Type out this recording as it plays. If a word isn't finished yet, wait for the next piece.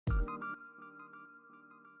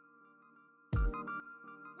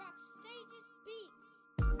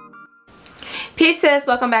Peace sis,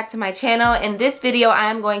 welcome back to my channel. In this video I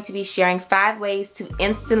am going to be sharing 5 ways to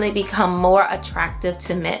instantly become more attractive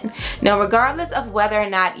to men. Now regardless of whether or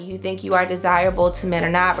not you think you are desirable to men or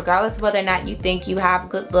not, regardless of whether or not you think you have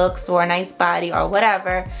good looks or a nice body or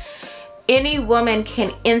whatever, any woman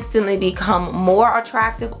can instantly become more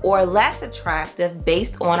attractive or less attractive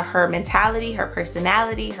based on her mentality, her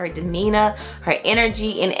personality, her demeanor, her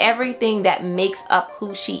energy, and everything that makes up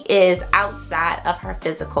who she is outside of her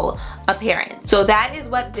physical appearance. So that is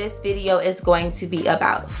what this video is going to be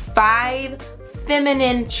about. 5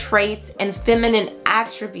 feminine traits and feminine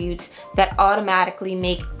attributes that automatically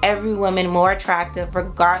make every woman more attractive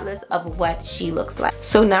regardless of what she looks like.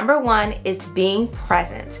 So number 1 is being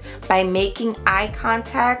present by making eye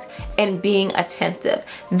contact and being attentive.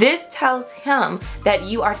 This tells him that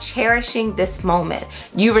you are cherishing this moment.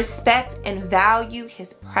 You respect and value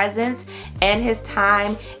his presence and his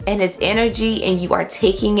time and his energy, and you are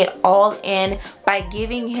taking it all in by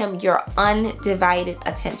giving him your undivided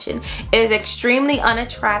attention. It is extremely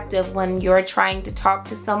unattractive when you're trying to talk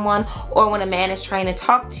to someone or when a man is trying to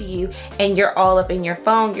talk to you and you're all up in your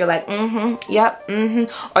phone. You're like, yep,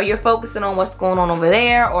 or you're focusing on what's going on over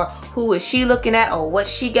there, or who is she looking at, or what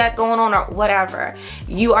she got going on, or whatever.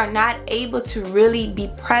 You are not able to really be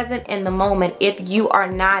present in the moment if you are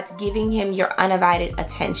not giving him your undivided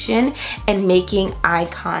attention and making eye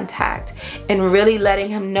contact and really letting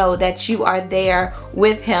him know that you are there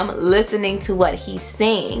with him, listening to what he's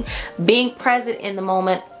saying. Being present in the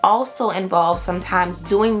moment also involves sometimes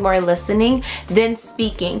doing more listening than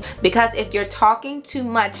speaking, because if you're talking too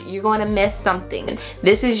much, you're going to miss something.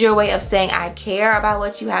 This is your way of saying, I care about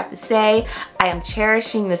what you have to say. I am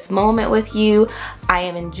cherishing this moment with you. I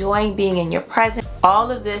am enjoying being in your presence. All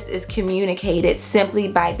of this is communicated simply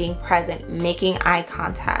by being present, making eye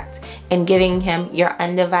contact, and giving him your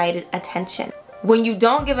undivided attention. When you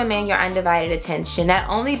don't give a man your undivided attention, not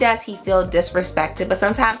only does he feel disrespected, but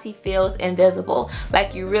sometimes he feels invisible.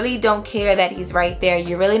 Like you really don't care that he's right there.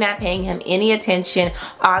 You're really not paying him any attention.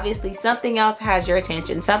 Obviously, something else has your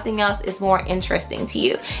attention. Something else is more interesting to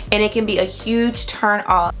you. And it can be a huge turn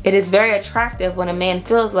off. It is very attractive when a man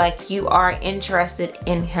feels like you are interested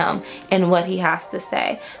in him and what he has to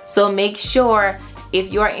say. So make sure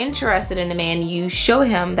if you are interested in a man, you show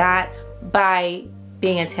him that by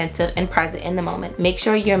being attentive and present in the moment. Make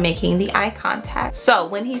sure you're making the eye contact. So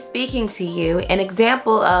when he's speaking to you, an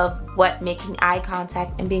example of what making eye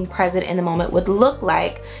contact and being present in the moment would look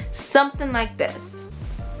like, something like this.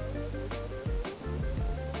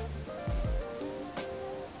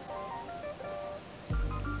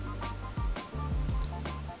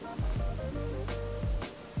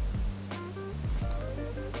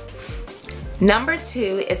 Number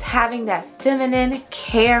 2 is having that feminine,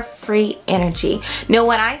 carefree energy. Now,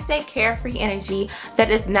 when I say carefree energy, that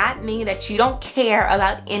does not mean that you don't care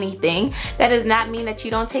about anything. That does not mean that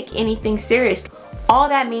you don't take anything seriously. All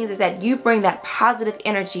that means is that you bring that positive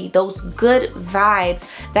energy, those good vibes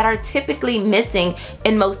that are typically missing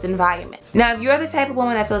in most environments. Now, if you're the type of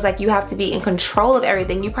woman that feels like you have to be in control of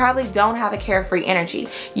everything, you probably don't have a carefree energy.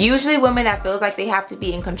 Usually women that feels like they have to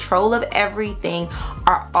be in control of everything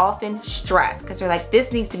are often stressed, because they're like,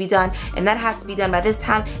 this needs to be done and that has to be done by this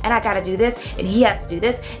time, and I gotta do this and he has to do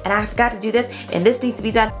this and I forgot to do this and this needs to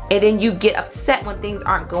be done. And then you get upset when things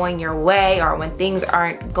aren't going your way or when things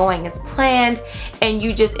aren't going as planned, and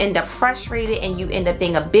you just end up frustrated and you end up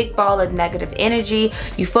being a big ball of negative energy.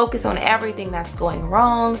 You focus on everything that's going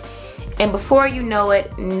wrong, and before you know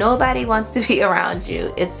it, nobody wants to be around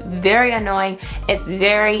you. It's very annoying. It's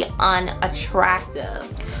very unattractive.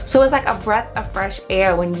 So it's like a breath of fresh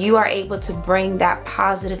air when you are able to bring that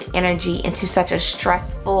positive energy into such a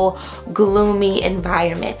stressful, gloomy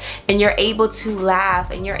environment, and you're able to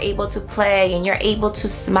laugh and you're able to play and you're able to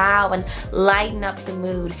smile and lighten up the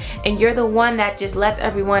mood, and you're the one that just lets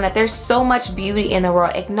everyone that there's so much beauty in the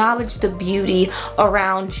world. Acknowledge the beauty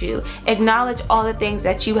around you. Acknowledge all the things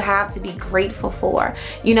that you have to be grateful for.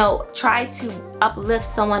 You know, try to uplift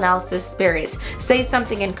someone else's spirits. Say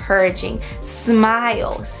something encouraging.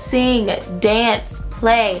 Smile, sing, dance,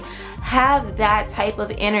 play. Have that type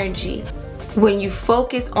of energy. When you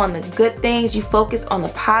focus on the good things, you focus on the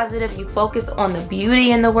positive, you focus on the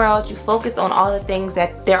beauty in the world, you focus on all the things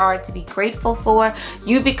that there are to be grateful for,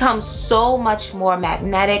 you become so much more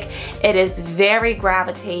magnetic. It is very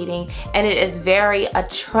gravitating and it is very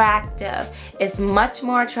attractive. It's much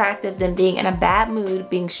more attractive than being in a bad mood,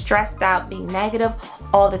 being stressed out, being negative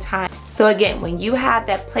all the time. So again, when you have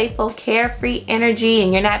that playful, carefree energy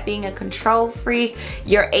and you're not being a control freak,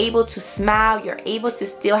 you're able to smile, you're able to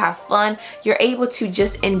still have fun, you're able to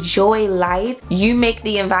just enjoy life. You make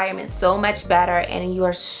the environment so much better and you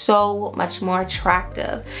are so much more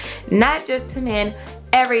attractive. Not just to men,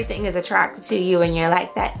 everything is attracted to you and you're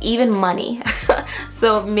like that, even money.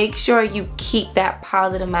 So make sure you keep that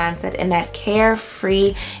positive mindset and that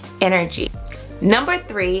carefree energy. Number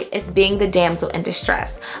 3 is being the damsel in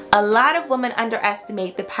distress. A lot of women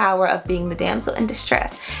underestimate the power of being the damsel in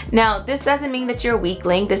distress. Now, this doesn't mean that you're a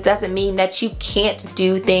weakling. This doesn't mean that you can't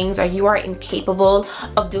do things or you are incapable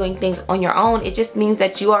of doing things on your own. It just means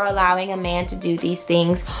that you are allowing a man to do these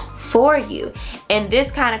things for you. And this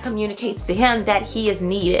kind of communicates to him that he is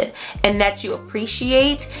needed and that you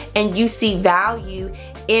appreciate and you see value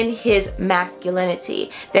in his masculinity,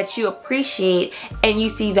 that you appreciate and you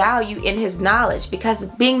see value in his knowledge, because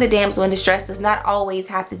being the damsel in distress does not always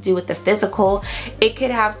have to do with the physical. It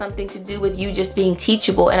could have something to do with you just being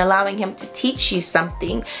teachable and allowing him to teach you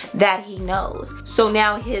something that he knows. So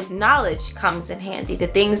now his knowledge comes in handy. The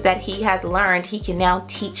things that he has learned, he can now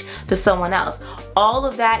teach to someone else. All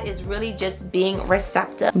of that is really just being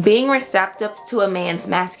receptive. Being receptive to a man's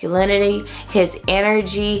masculinity, his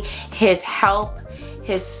energy, his help,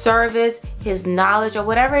 his service, his knowledge, or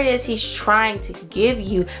whatever it is he's trying to give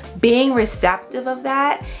you. Being receptive of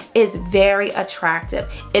that is very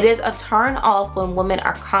attractive. It is a turn off when women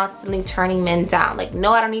are constantly turning men down. Like,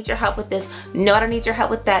 no, I don't need your help with this. No, I don't need your help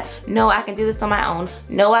with that. No, I can do this on my own.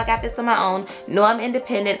 No, I got this on my own. No, I'm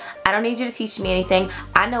independent. I don't need you to teach me anything.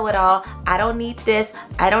 I know it all. I don't need this.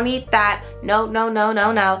 I don't need that. No, no, no,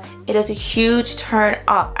 no, no. It is a huge turn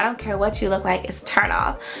off. I don't care what you look like. It's turn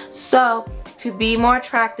off. So to be more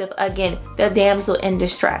attractive, again, the damsel in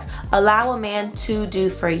distress. Allow a man to do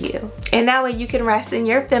for you. And that way you can rest in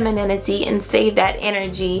your femininity and save that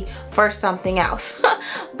energy for something else.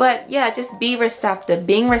 But yeah, just be receptive.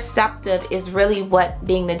 Being receptive is really what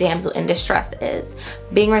being the damsel in distress is.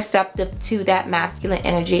 Being receptive to that masculine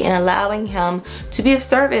energy and allowing him to be of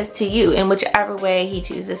service to you in whichever way he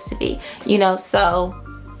chooses to be. You know, so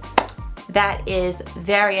that is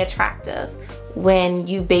very attractive. When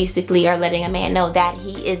you basically are letting a man know that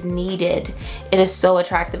he is needed. It is so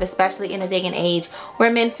attractive, especially in a day and age where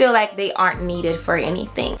men feel like they aren't needed for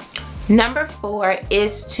anything. Number 4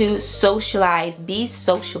 is to socialize. Be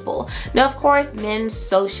sociable. Now, of course, men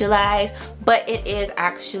socialize, but it is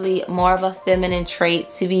actually more of a feminine trait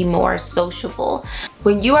to be more sociable.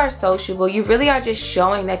 When you are sociable, you really are just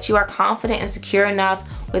showing that you are confident and secure enough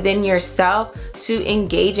within yourself to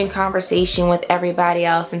engage in conversation with everybody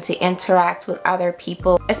else and to interact with other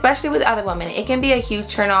people, especially with other women. It can be a huge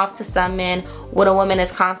turn off to some men when a woman is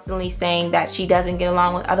constantly saying that she doesn't get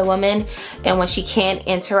along with other women, and when she can't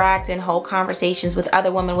interact and hold conversations with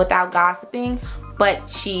other women without gossiping, but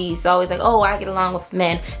she's always like, oh, I get along with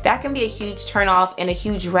men. That can be a huge turn off and a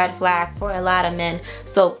huge red flag for a lot of men.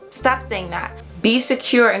 So stop saying that. Be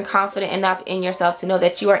secure and confident enough in yourself to know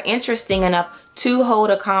that you are interesting enough to hold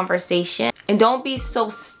a conversation. And don't be so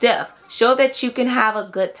stiff. Show that you can have a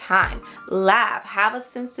good time. Laugh. Have a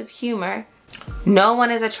sense of humor. No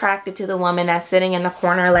one is attracted to the woman that's sitting in the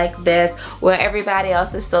corner like this where everybody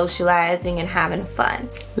else is socializing and having fun.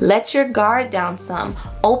 Let your guard down some.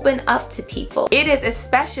 Open up to people. It is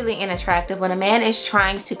especially unattractive when a man is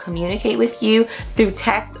trying to communicate with you through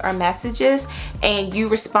text or messages and you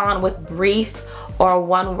respond with brief or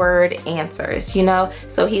one-word answers, you know?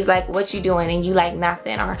 So he's like, what you doing? And you like,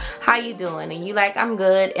 nothing. Or how you doing? And you like, I'm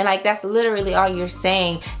good. And like, that's literally all you're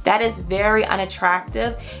saying. That is very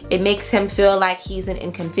unattractive. It makes him feel like he's an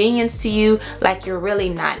inconvenience to you, like you're really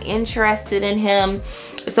not interested in him.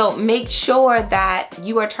 So make sure that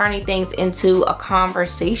you are turning things into a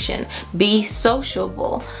conversation. Be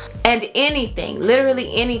sociable. And anything,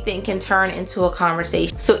 literally anything, can turn into a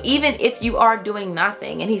conversation. So even if you are doing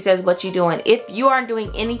nothing and he says, what you doing? If you aren't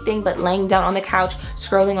doing anything but laying down on the couch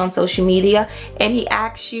scrolling on social media and he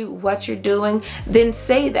asks you what you're doing, then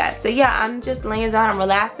say that. Say, yeah, I'm just laying down, I'm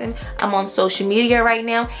relaxing, I'm on social media right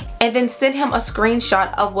now. And then send him a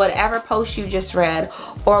screenshot of whatever post you just read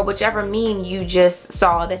or whichever meme you just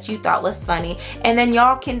saw that you thought was funny. And then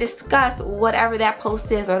y'all can discuss whatever that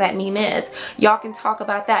post is or that meme is. Y'all can talk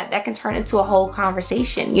about that. That can turn into a whole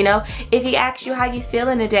conversation, you know? If he asks you how you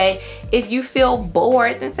feeling today, if you feel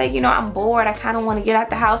bored, then say, you know, I'm bored, I kind of want to get out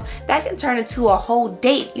the house. That can turn into a whole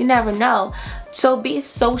date. You never know. So be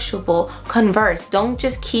sociable, converse. Don't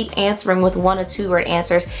just keep answering with 1 or 2 word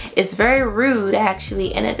answers. It's very rude,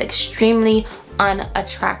 actually, and it's extremely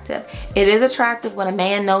unattractive. It is attractive when a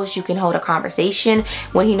man knows you can hold a conversation,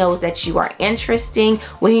 when he knows that you are interesting,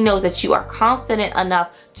 when he knows that you are confident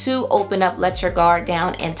enough to open up, let your guard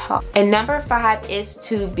down, and talk. And number 5 is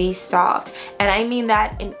to be soft. And I mean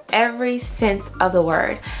that in every sense of the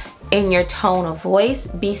word. in your tone of voice,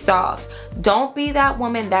 be soft. Don't be that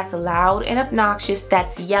woman that's loud and obnoxious,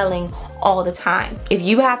 that's yelling all the time. If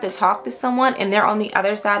you have to talk to someone and they're on the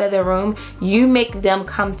other side of the room, you make them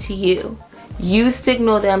come to you. You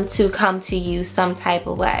signal them to come to you some type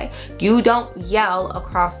of way. You don't yell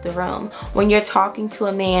across the room. When you're talking to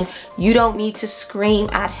a man, you don't need to scream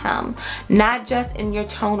at him. Not just in your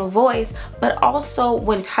tone of voice, but also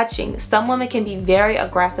when touching. Some women can be very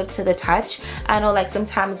aggressive to the touch. I know, like,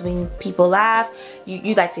 sometimes when people laugh,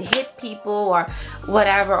 you like to hit people or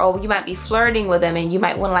whatever, or you might be flirting with them and you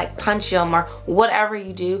might want to like punch them or whatever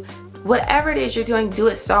you do. Whatever it is you're doing, do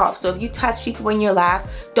it soft. So if you touch people when you laugh,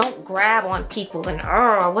 don't grab on people and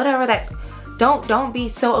whatever that. Don't be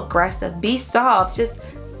so aggressive. Be soft. Just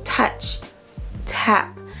touch,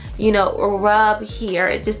 tap, you know, rub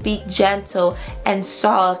here. Just be gentle and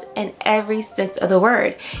soft in every sense of the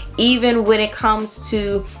word. Even when it comes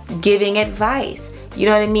to giving advice. You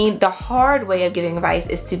know what I mean? The hard way of giving advice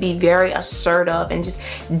is to be very assertive and just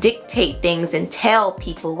dictate things and tell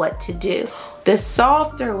people what to do. The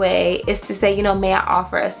softer way is to say, you know, may I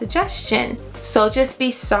offer a suggestion? So just be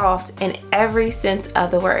soft in every sense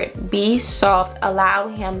of the word. Be soft. Allow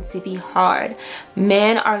him to be hard.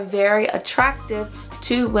 Men are very attractive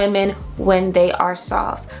to women when they are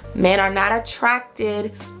soft. Men are not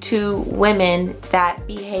attracted to women that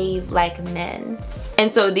behave like men.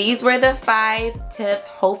 And so these were the 5 tips.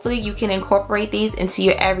 Hopefully you can incorporate these into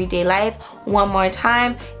your everyday life. One more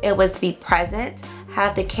time, it was be present,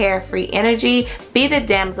 have the carefree energy, be the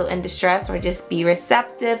damsel in distress, or just be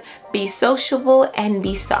receptive, be sociable, and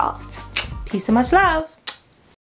be soft. Peace and much love.